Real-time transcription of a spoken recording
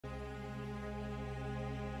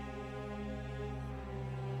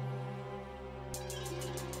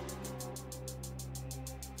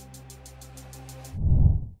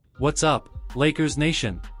What's up, Lakers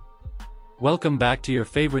Nation? Welcome back to your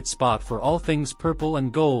favorite spot for all things purple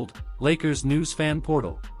and gold, Lakers News Fan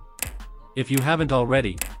Portal. If you haven't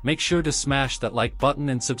already, make sure to smash that like button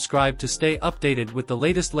and subscribe to stay updated with the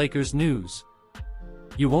latest Lakers news.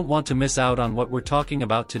 You won't want to miss out on what we're talking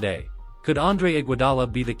about today. Could Andre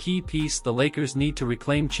Iguodala be the key piece the Lakers need to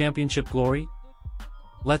reclaim championship glory?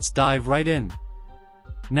 Let's dive right in.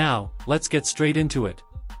 Now, let's get straight into it.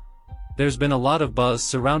 There's been a lot of buzz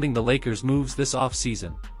surrounding the Lakers' moves this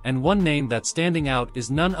offseason, and one name that's standing out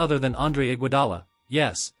is none other than Andre Iguodala,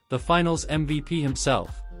 yes, the Finals MVP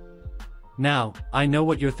himself. Now, I know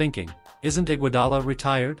what you're thinking, isn't Iguodala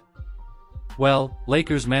retired? Well,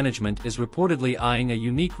 Lakers management is reportedly eyeing a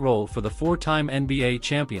unique role for the four-time NBA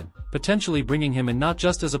champion, potentially bringing him in not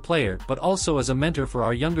just as a player but also as a mentor for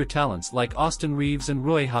our younger talents like Austin Reaves and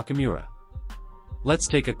Rui Hachimura. Let's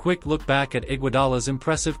take a quick look back at Iguodala's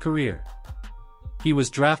impressive career. He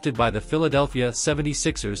was drafted by the Philadelphia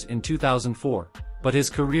 76ers in 2004, but his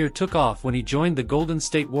career took off when he joined the Golden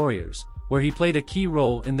State Warriors, where he played a key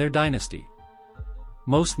role in their dynasty.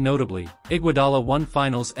 Most notably, Iguodala won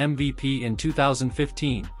Finals MVP in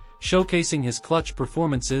 2015, showcasing his clutch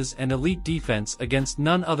performances and elite defense against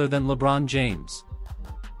none other than LeBron James.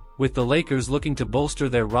 With the Lakers looking to bolster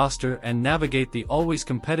their roster and navigate the always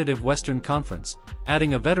competitive Western Conference,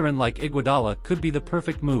 adding a veteran like Iguodala could be the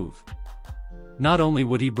perfect move. Not only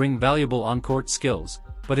would he bring valuable on-court skills,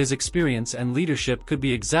 but his experience and leadership could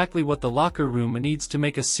be exactly what the locker room needs to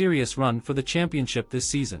make a serious run for the championship this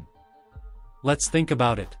season. Let's think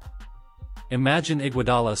about it. Imagine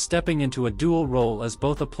Iguodala stepping into a dual role as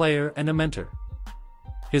both a player and a mentor.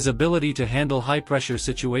 His ability to handle high-pressure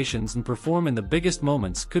situations and perform in the biggest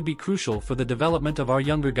moments could be crucial for the development of our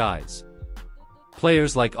younger guys.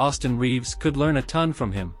 Players like Austin Reaves could learn a ton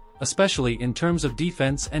from him, especially in terms of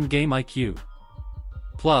defense and game IQ.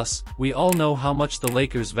 Plus, we all know how much the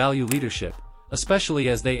Lakers value leadership, especially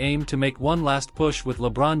as they aim to make one last push with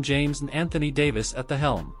LeBron James and Anthony Davis at the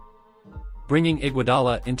helm. Bringing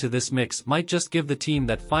Iguodala into this mix might just give the team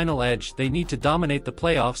that final edge they need to dominate the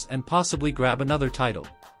playoffs and possibly grab another title.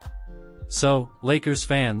 So, Lakers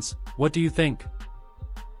fans, what do you think?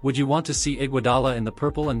 Would you want to see Iguodala in the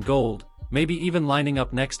purple and gold, maybe even lining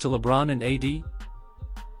up next to LeBron and AD?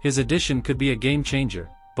 His addition could be a game-changer,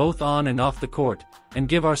 both on and off the court, and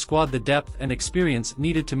give our squad the depth and experience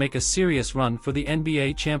needed to make a serious run for the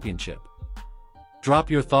NBA championship. Drop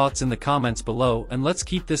your thoughts in the comments below and let's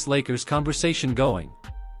keep this Lakers conversation going.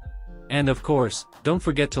 And of course, don't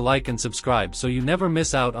forget to like and subscribe so you never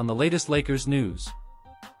miss out on the latest Lakers news.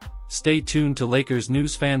 Stay tuned to Lakers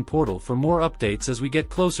News Fan Portal for more updates as we get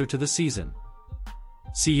closer to the season.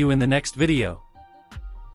 See you in the next video.